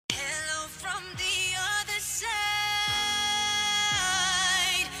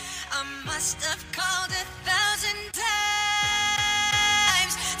must have called 1,000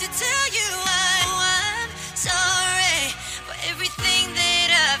 times to tell you I'm sorry for everything that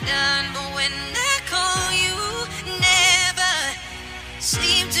I've done. But when I call you, never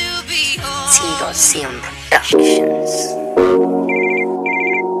seem to be home. Productions.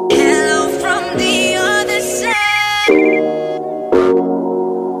 Hello from the other side.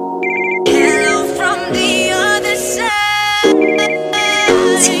 Hello from the other side.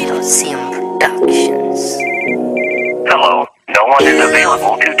 Productions. Hello, no one is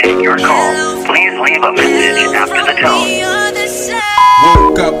available to take your call. Please leave a message after the tone.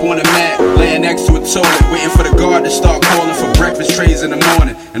 Woke up on a mat, laying next to a toilet, waiting for the guard to start calling for breakfast trays in the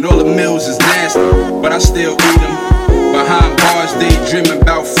morning. And all the meals is nasty, but I still eat them. Behind bars, daydreaming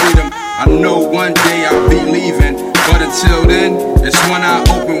about freedom. I know one day I'll be leaving, but until then, it's one eye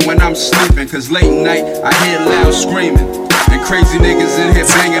open when I'm sleeping. Cause late night, I hear loud screaming, and crazy niggas in here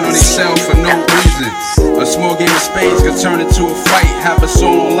banging on themselves for no reason. A small game of spades could turn into a fight. Have us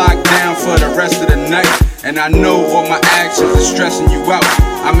all on lockdown for the rest of the night. And I know all my actions are stressing you out.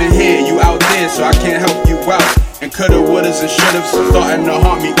 I'm in here, you out there, so I can't help you out. And coulda, wouldas, and should've starting to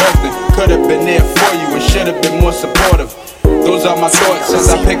haunt me often. Could've been there for you and should've been more supportive. Those are my thoughts as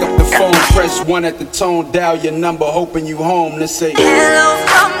I pick up the phone. Press 1 at the tone, dial your number, hoping you home to say hello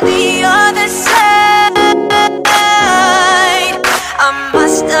from the other side. I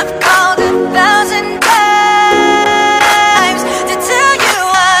must have called 1,000 times to tell you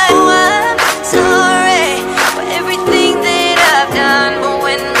I'm sorry for everything that I've done. But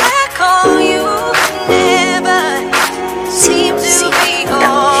when I call you, never seem to be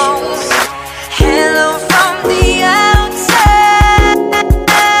home. Hello from the outside.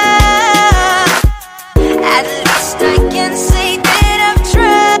 At least I can say that I've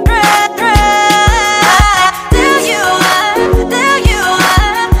tried. Tell you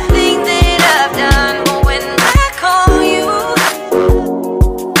thing that I've done. But when I call you,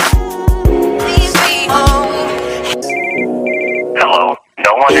 please be home. Hello,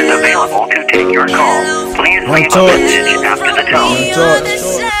 no one is available to take your call. Please leave a message after the tone.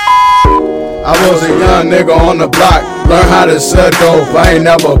 I was a young nigga on the block, learn how to sell dope, I ain't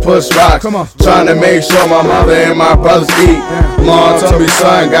never push rocks. Trying to make sure my mother and my brothers eat. Mom told me,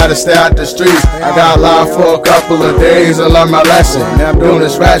 son, gotta stay out the streets. I got locked for a couple of days and learned my lesson. Now I'm doing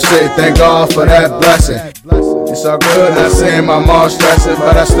this rap shit, thank God for that blessing. It's all good, not saying my mom stressing,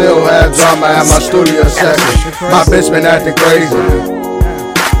 but I still have drama at my studio session. My bitch been acting crazy.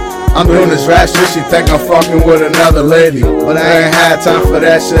 I'm doing this rap shit, she think I'm fucking with another lady, but I ain't had time for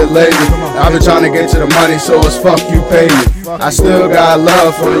that shit lately. I've been trying to get to the money, so it's fuck you, pay me. I still got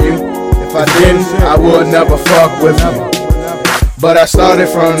love for you. If I didn't, I would never fuck with you. But I started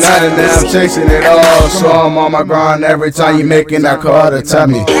from nothing, now I'm chasing it all. So I'm on my grind every time you making that call to tell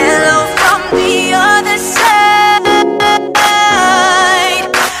me hello from the other side.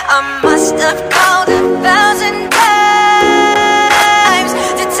 I must have